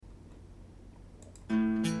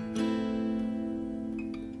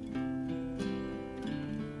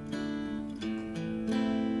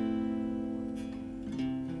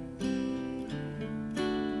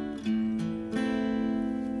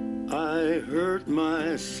hurt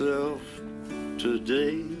myself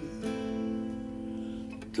today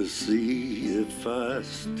to see if I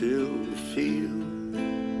still feel.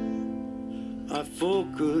 I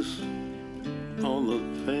focus on the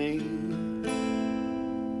pain,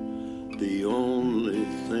 the only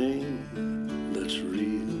thing that's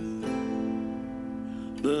real.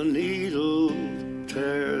 The needle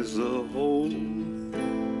tears a hole,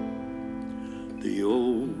 the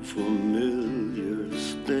old familiar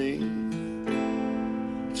sting.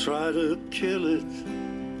 Try to kill it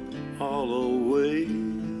all away,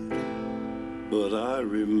 but I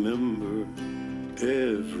remember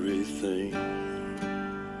everything.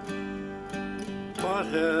 What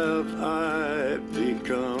have I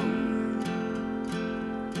become?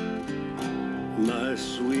 My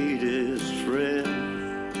sweetest friend.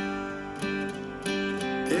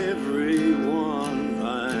 Everyone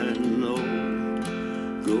I know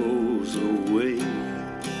goes away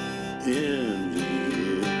in the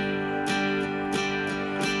end,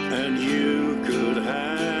 and you could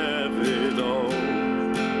have it all.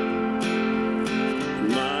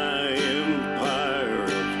 My empire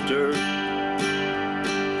of dirt,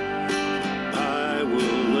 I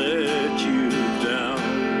will let you down.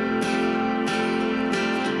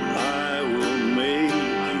 I will make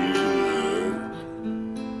you hurt.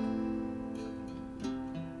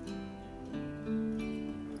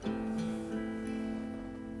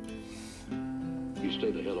 You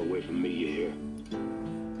stay the hell away from me, you hear?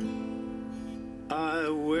 I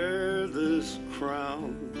wear this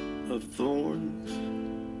crown of thorns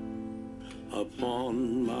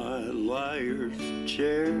upon my liar's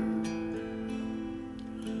chair,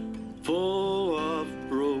 full of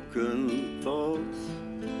broken thoughts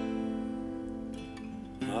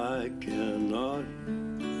I cannot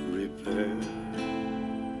repair.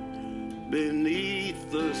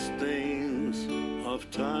 Beneath the stains of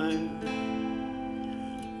time,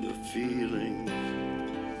 the feelings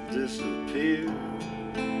disappear.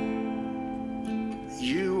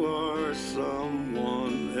 You are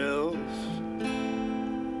someone else.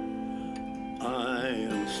 I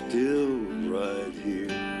am still right here.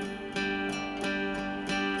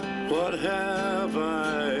 What have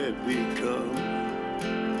I become?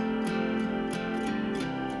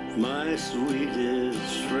 My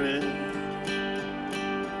sweetest friend.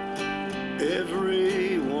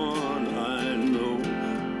 Everyone I know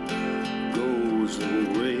goes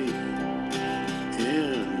away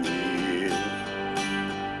in the end,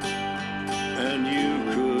 and you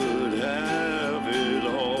could have it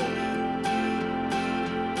all.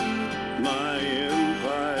 My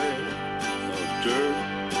empire of dirt,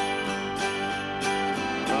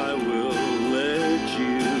 I will let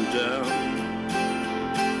you down.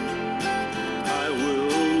 I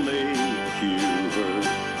will make you hurt.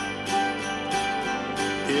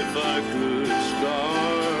 If I could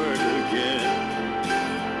start again,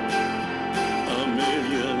 a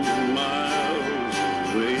million miles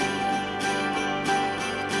away,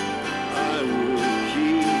 I would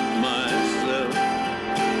keep myself.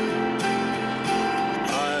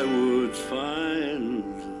 I would find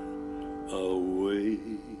a way.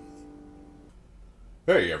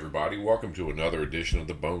 Hey everybody, welcome to another edition of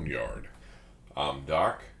the Boneyard. I'm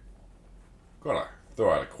Doc. Gonna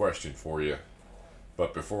throw out a question for you,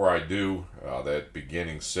 but before I do, that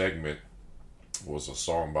beginning segment was a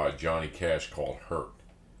song by Johnny Cash called Hurt.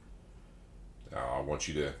 Now I want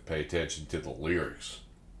you to pay attention to the lyrics.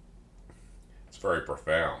 It's very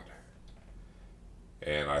profound,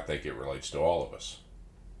 and I think it relates to all of us.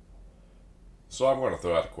 So I'm going to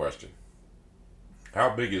throw out a question.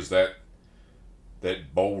 How big is that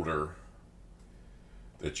boulder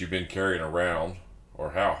that you've been carrying around,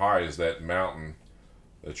 or how high is that mountain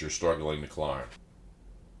that you're struggling to climb?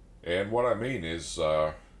 And what I mean is,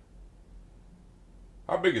 how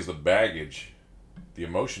big is the baggage, the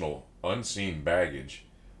emotional, unseen baggage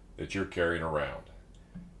that you're carrying around?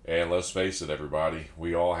 And let's face it, everybody,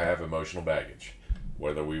 we all have emotional baggage.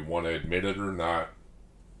 Whether we want to admit it or not,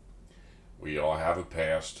 we all have a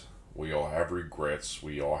past. We all have regrets.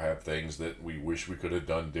 We all have things that we wish we could have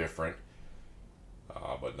done different.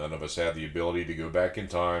 But none of us have the ability to go back in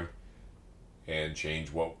time and change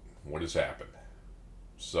what has happened.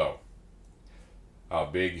 So, how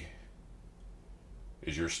big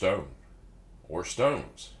is your stone or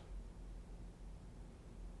stones?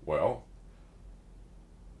 Well,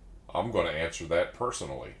 I'm going to answer that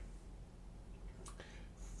personally.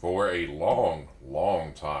 For a long,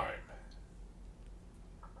 long time,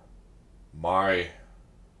 my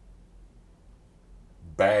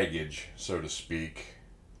baggage, so to speak,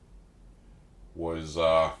 was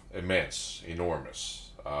immense,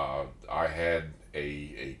 enormous. I had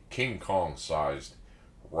a King Kong sized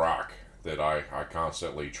rock that I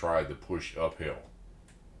constantly tried to push uphill.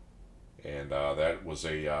 And that was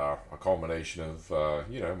a culmination of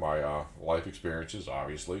my life experiences,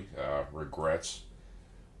 obviously, regrets,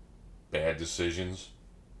 bad decisions,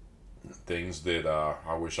 things that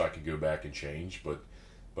I wish I could go back and change, but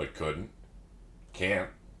couldn't, can't,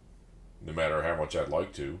 no matter how much I'd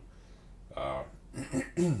like to. Uh,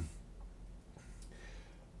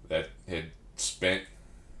 that had spent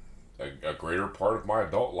a greater part of my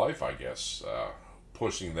adult life, I guess,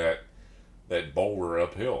 pushing that boulder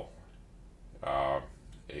uphill,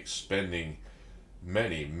 expending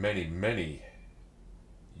many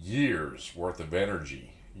years worth of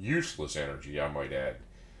energy, useless energy, I might add,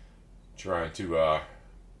 trying to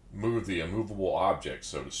move the immovable object,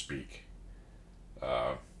 so to speak.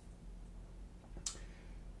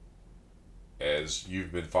 As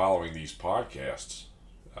you've been following these podcasts,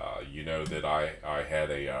 you know that I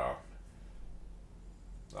had a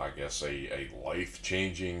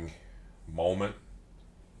life-changing moment,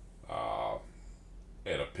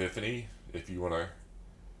 an epiphany, if you want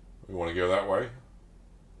to go that way.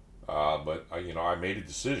 But I made a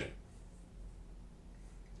decision,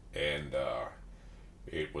 and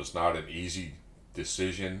it was not an easy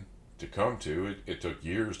decision to come to. It took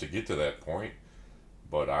years to get to that point,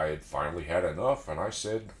 but I had finally had enough, and I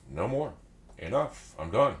said, no more. Enough.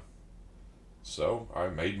 I'm done. So I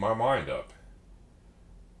made my mind up.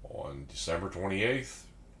 On December 28th,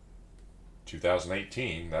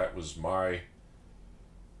 2018, that was my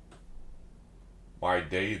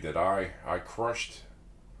day that I crushed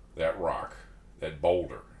that rock, that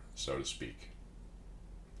boulder, so to speak.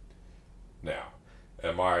 Now,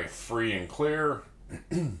 am I free and clear?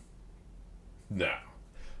 No.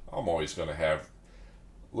 I'm always going to have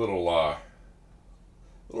little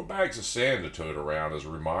bags of sand to tote around as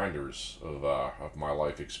reminders of my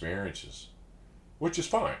life experiences, which is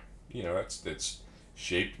fine. It's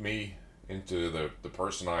shaped me into the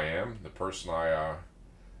person I am, the person I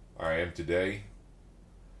am today.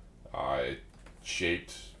 It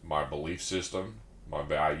shaped my belief system, my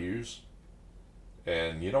values,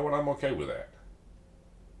 and you know what? I'm okay with that.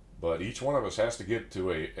 But each one of us has to get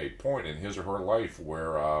to a point in his or her life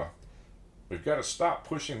where we've got to stop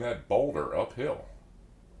pushing that boulder uphill.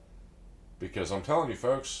 Because I'm telling you,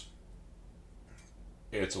 folks,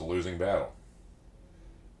 it's a losing battle.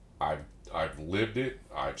 I've lived it,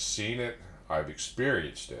 I've seen it, I've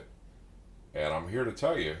experienced it, and I'm here to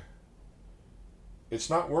tell you, it's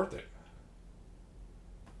not worth it.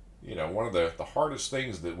 One of the hardest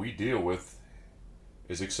things that we deal with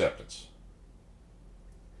is acceptance.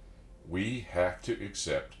 We have to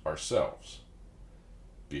accept ourselves.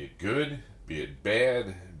 Be it good, be it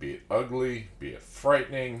bad, be it ugly, be it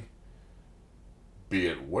frightening, be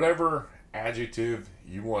it whatever adjective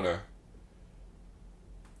you want to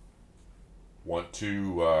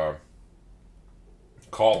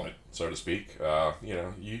call it, so to speak.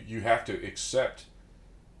 You have to accept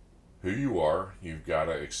who you are. You've got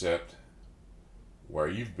to accept where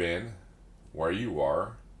you've been, where you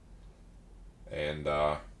are, and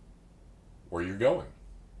where you're going.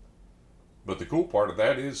 But the cool part of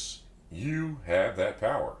that is you have that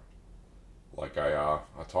power. Like I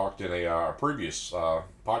talked in a previous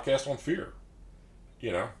podcast on fear.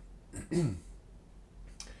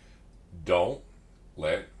 Don't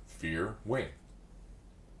let fear win.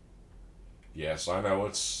 Yes, I know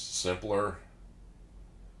it's simpler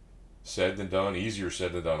said than done, easier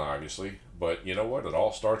said than done, obviously. But you know what? It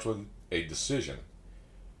all starts with a decision.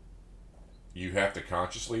 You have to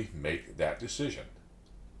consciously make that decision.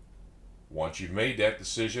 Once you've made that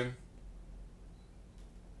decision,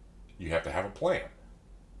 you have to have a plan.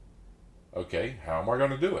 Okay, how am I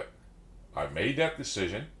going to do it? I've made that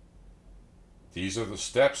decision. These are the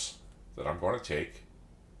steps that I'm going to take.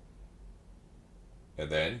 And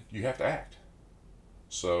then you have to act.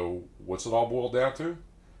 So what's it all boiled down to?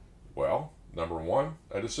 Well, number one,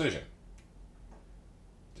 a decision.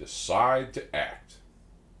 Decide to act.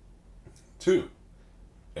 2,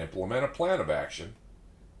 implement a plan of action.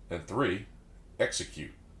 And 3,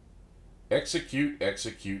 execute. Execute.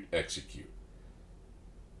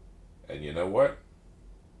 And you know what?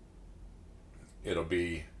 It'll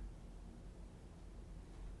be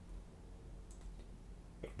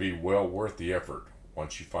well worth the effort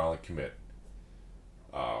once you finally commit.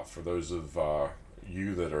 For those of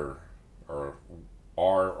you that are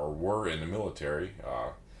or were in the military,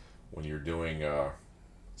 when you're doing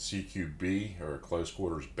CQB or a close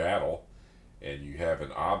quarters battle, and you have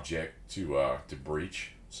an object to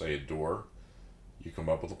breach, say a door, you come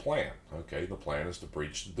up with a plan. Okay, the plan is to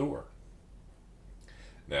breach the door.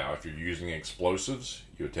 Now, if you're using explosives,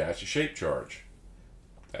 you attach a shape charge.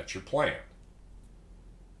 That's your plan.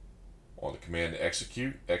 On the command to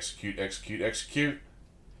execute, execute, execute, execute.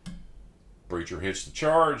 Breacher hits the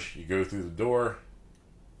charge, you go through the door,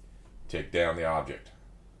 take down the object,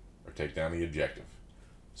 or take down the objective.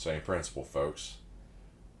 Same principle, folks.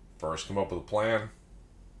 First come up with a plan.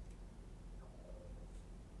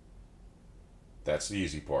 That's the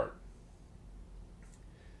easy part.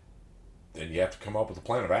 Then you have to come up with a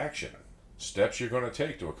plan of action. Steps you're going to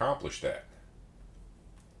take to accomplish that.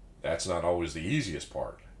 That's not always the easiest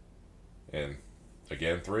part. And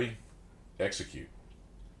again, 3, execute.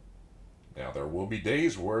 Now, there will be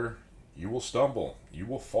days where you will stumble, you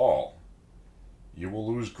will fall, you will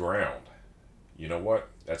lose ground. You know what?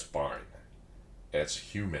 That's fine. It's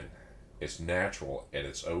human. It's natural, and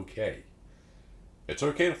it's okay. It's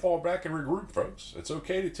okay to fall back and regroup, folks. It's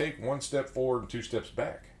okay to take 1 step forward and 2 steps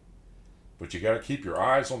back. But you got to keep your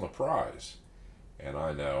eyes on the prize. And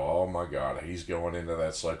I know, oh my God, he's going into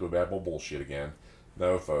that psychobabble bullshit again.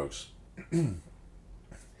 No, folks.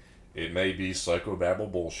 It may be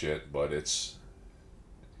psychobabble bullshit, but it's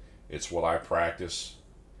what I practice.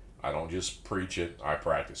 I don't just preach it, I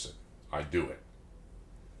practice it. I do it.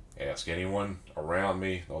 Ask anyone around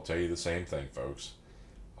me, they'll tell you the same thing, folks.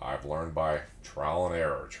 I've learned by trial and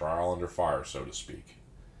error, trial under fire, so to speak.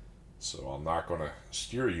 So I'm not going to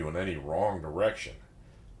steer you in any wrong direction.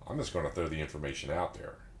 I'm just going to throw the information out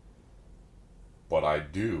there. But I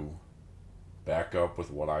do back up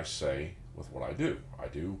with what I say with what I do. I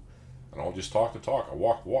don't just talk the talk. I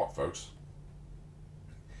walk the walk, folks.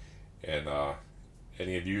 And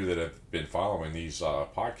any of you that have been following these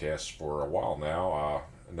podcasts for a while now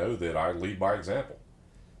know that I lead by example.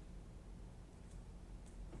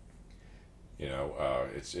 You know,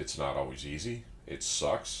 it's not always easy. It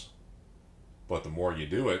sucks. But the more you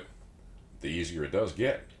do it, the easier it does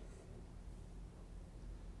get.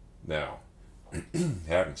 Now,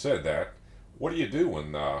 having said that, what do you do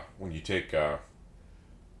when you take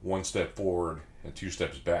 1 step forward and 2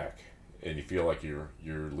 steps back, and you feel like you're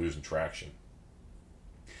losing traction?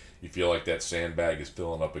 You feel like that sandbag is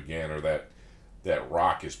filling up again, or that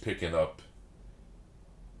rock is picking up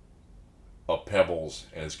pebbles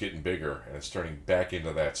and it's getting bigger and it's turning back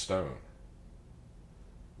into that stone.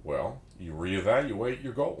 Well, you reevaluate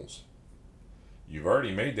your goals. You've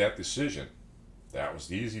already made that decision. That was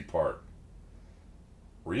the easy part.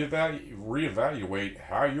 Reevaluate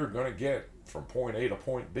how you're going to get from point A to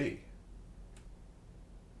point B.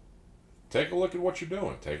 Take a look at what you're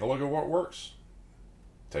doing. Take a look at what works.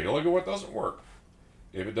 Take a look at what doesn't work.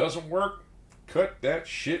 If it doesn't work, cut that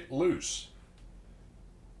shit loose.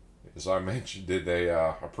 As I mentioned in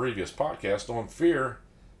a previous podcast on fear,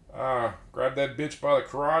 grab that bitch by the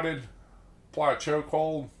carotid, apply a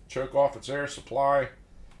chokehold, choke off its air supply,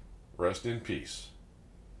 rest in peace.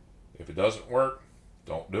 If it doesn't work,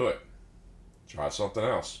 don't do it. Try something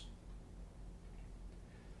else.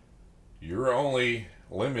 You're only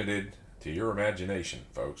limited to your imagination,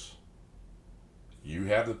 folks. You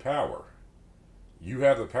have the power. You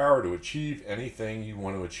have the power to achieve anything you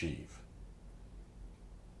want to achieve.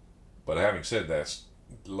 But having said that,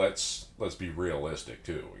 let's be realistic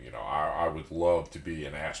too. You know, I would love to be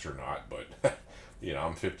an astronaut, but you know,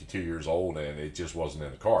 I'm 52 years old and it just wasn't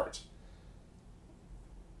in the cards.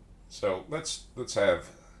 So let's have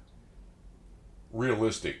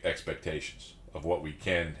realistic expectations of what we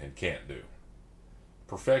can and can't do.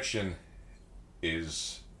 Perfection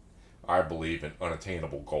is, I believe, an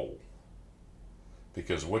unattainable goal.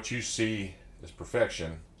 Because what you see as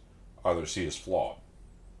perfection, others see as flawed.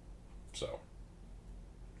 So,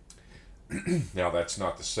 now that's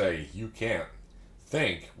not to say you can't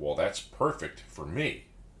think, well, that's perfect for me.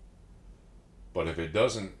 But if it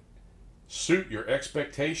doesn't suit your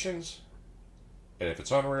expectations, and if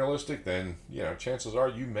it's unrealistic, then, you know, chances are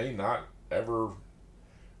you may not ever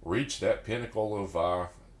reach that pinnacle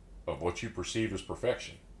of what you perceive as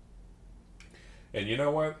perfection. And you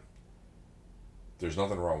know what? There's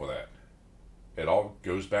nothing wrong with that. It all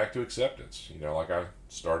goes back to acceptance. You know, like I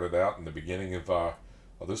started out in the beginning of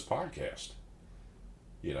this podcast.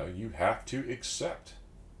 You know, you have to accept.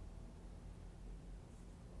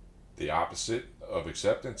 The opposite of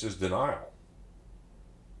acceptance is denial.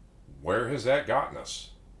 Where has that gotten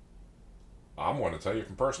us? I'm going to tell you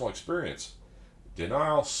from personal experience.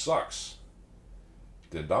 Denial sucks.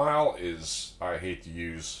 Denial is, I hate to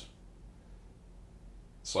use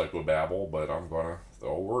psychobabble, but I'm going to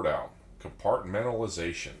throw a word out.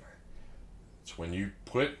 Compartmentalization. It's when you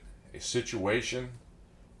put a situation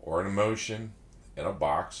or an emotion in a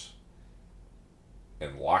box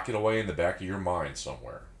and lock it away in the back of your mind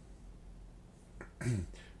somewhere.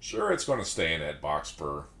 Sure, it's going to stay in that box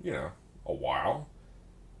for, a while,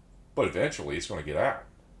 but eventually it's going to get out.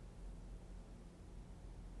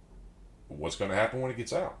 What's going to happen when it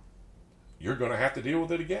gets out? You're going to have to deal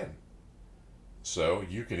with it again. So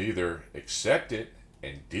you can either accept it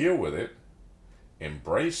and deal with it,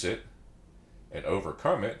 embrace it, and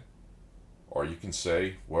overcome it, or you can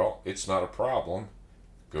say, well, it's not a problem.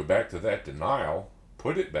 Go back to that denial,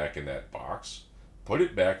 put it back in that box, put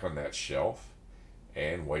it back on that shelf,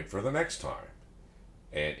 and wait for the next time.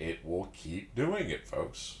 And it will keep doing it,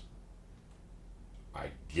 folks.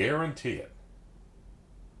 I guarantee it.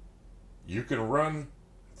 You can run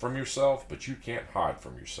from yourself, but you can't hide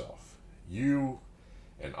from yourself. You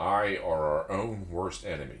and I are our own worst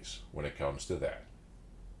enemies when it comes to that.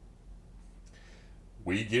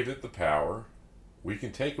 We give it the power. We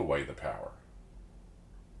can take away the power.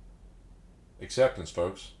 Acceptance,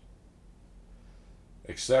 folks.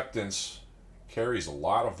 Acceptance carries a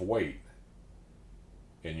lot of weight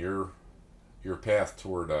in your path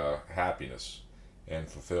toward happiness and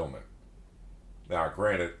fulfillment. Now,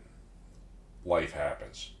 granted, life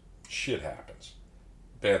happens. Shit happens.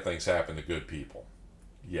 Bad things happen to good people.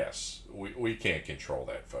 Yes, we can't control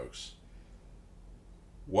that, folks.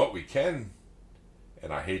 What we can,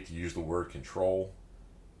 and I hate to use the word control,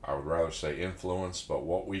 I would rather say influence, but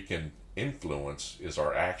what we can influence is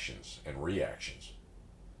our actions and reactions.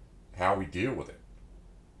 How we deal with it.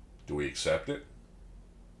 Do we accept it?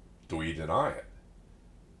 Do we deny it?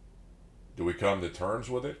 Do we come to terms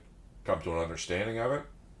with it? Come to an understanding of it?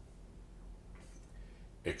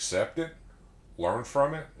 Accept it? Learn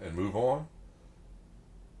from it and move on?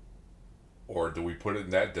 Or do we put it in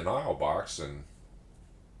that denial box and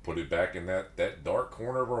put it back in that dark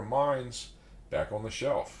corner of our minds, back on the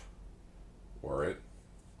shelf, where it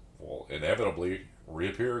will inevitably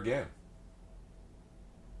reappear again?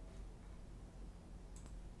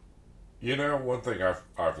 One thing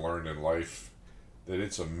I've learned in life, that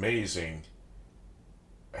it's amazing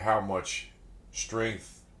how much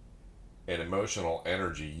strength and emotional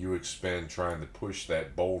energy you expend trying to push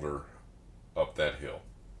that boulder up that hill.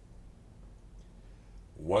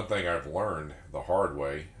 One thing I've learned the hard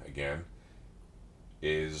way, again,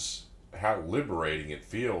 is how liberating it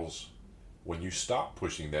feels when you stop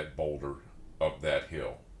pushing that boulder up that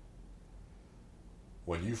hill.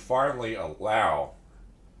 When you finally allow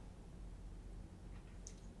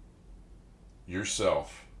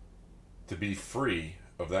yourself to be free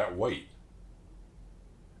of that weight.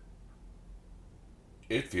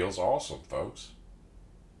 It feels awesome, folks.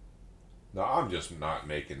 Now, I'm just not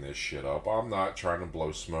making this shit up. I'm not trying to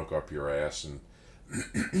blow smoke up your ass and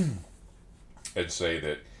and say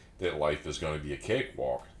that life is going to be a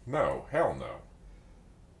cakewalk. No, hell no.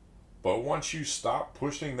 But once you stop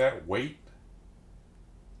pushing that weight,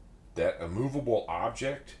 that immovable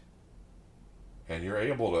object, and you're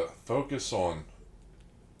able to focus on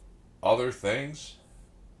other things,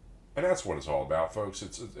 and that's what it's all about, folks.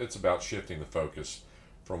 It's about shifting the focus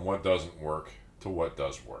from what doesn't work to what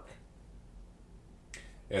does work,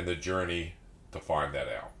 and the journey to find that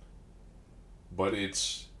out. But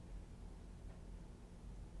it's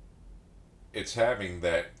having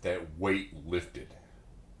that weight lifted,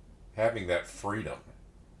 having that freedom,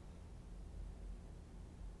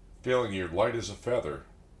 feeling you're light as a feather,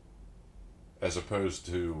 as opposed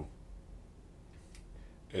to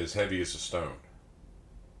as heavy as a stone.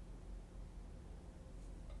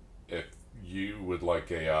 If you would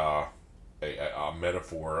like a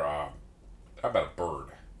metaphor, how about a bird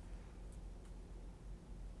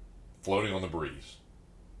floating on the breeze?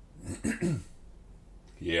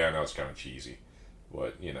 Yeah, I know it's kind of cheesy,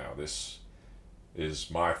 but this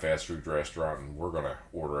is my fast food restaurant, and we're gonna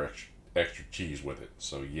order extra cheese with it.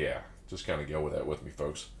 So yeah, just kind of go with that with me,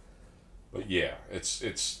 folks. But yeah,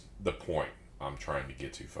 it's the point I'm trying to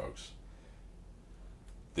get to, folks.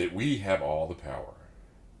 That we have all the power.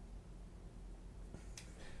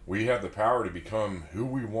 We have the power to become who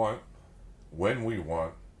we want, when we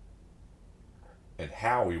want, and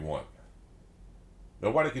how we want.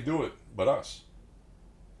 Nobody can do it but us.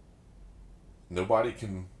 Nobody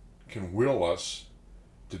can will us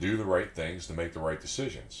to do the right things, to make the right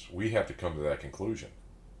decisions. We have to come to that conclusion.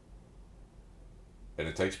 And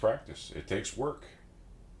it takes practice. It takes work.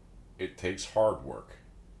 It takes hard work.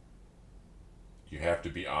 You have to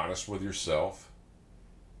be honest with yourself.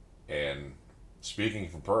 And speaking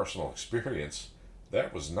from personal experience,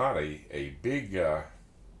 that was not a big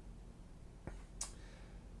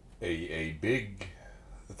big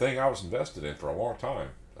thing I was invested in for a long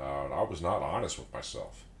time. I was not honest with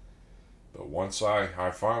myself. But once I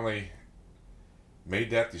finally made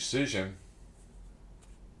that decision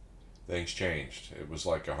things changed. It was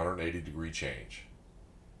like a 180-degree change.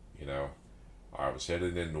 You know, I was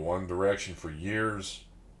headed in one direction for years.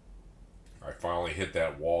 I finally hit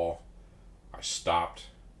that wall. I stopped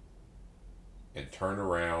and turned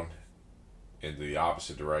around in the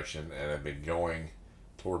opposite direction, and have been going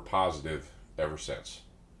toward positive ever since.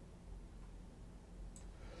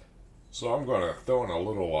 So I'm going to throw in a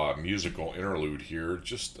little musical interlude here,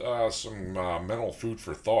 just some mental food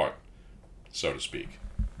for thought, so to speak.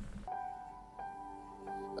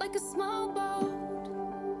 Like a small boat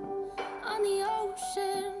on the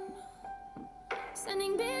ocean,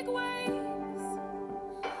 sending big waves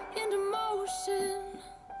into motion.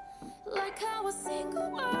 Like how a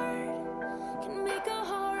single word can make a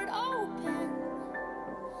heart open.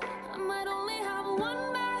 I might only have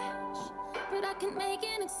one match, but I can make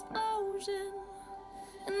an explosion.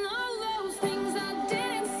 And all those things I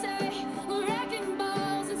didn't say were wrecking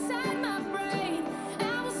balls inside my brain.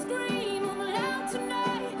 I will scream loud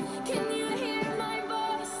tonight. Can you hear my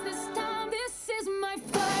voice this time? This is my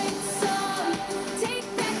fight song. Take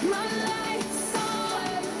back my life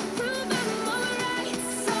song. Prove I'm alright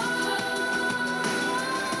song.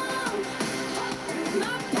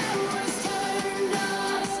 My power's turned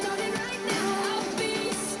on. Starting right now, I'll be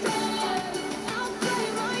strong. I'll play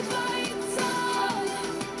my fight song.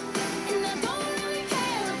 And I don't really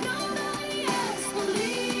care if nobody else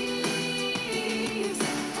believes.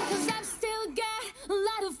 'Cause I've still got a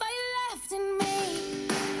lot of fight left in me.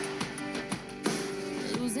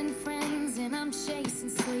 Losing friends and I'm chasing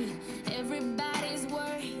sleep. Everybody's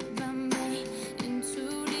worried about me. In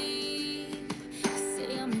too deep.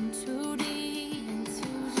 Say I'm in too deep. And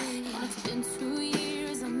it's been 2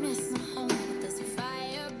 years. I miss my home. But there's a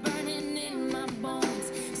fire burning in my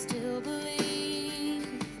bones. Still believe.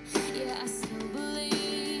 Yeah, I still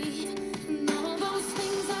believe. And all those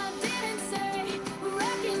things I didn't say were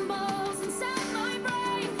wrecking balls inside my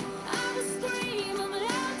brain. I will scream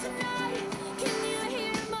loud tonight. Can you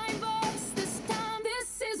hear my voice this time? This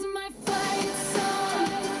is my fight song.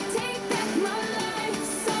 Take back my life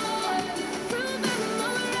song. Prove I'm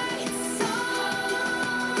alright song.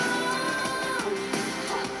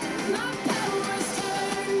 My power's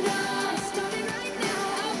turned on. Starting right now,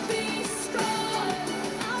 I'll be strong.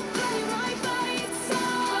 I'll play my fight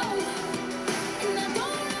song. And I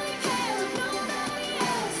don't really care if nobody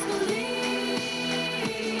else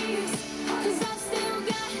believes. 'Cause I've still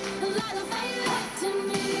got a lot of fight left in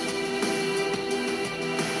me.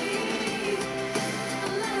 A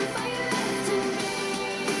lot of fight left in me.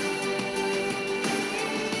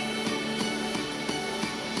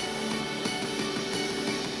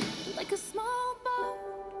 Like a small boat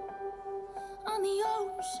on the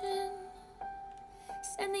ocean,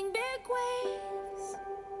 sending big waves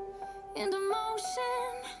into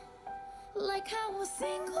motion. Like how a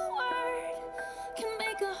single word can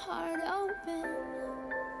make a heart open.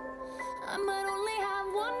 I might only have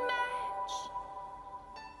one match,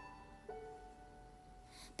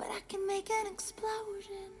 but I can make an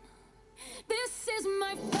explosion. This is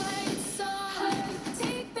my fight song.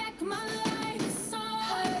 Take back my life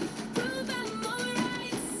song. Prove I'm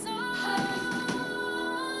alright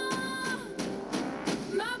song.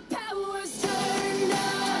 My power's turned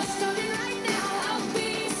on. Starting right now, I'll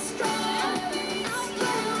be strong. I'll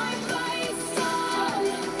play my fight song.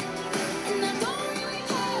 And I don't really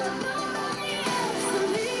care if nobody else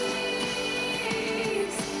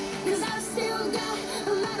believes. 'Cause I've still got a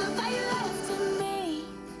lot of fight left in me.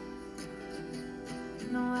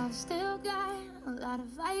 No, I've still got a lot of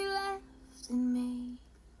fight left in me.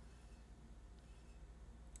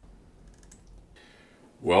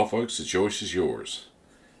 Well, folks, the choice is yours.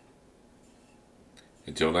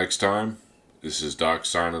 Until next time, this is Doc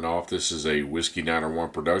signing off. This is a Whiskey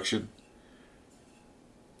 901 production.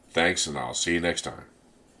 Thanks, and I'll see you next time.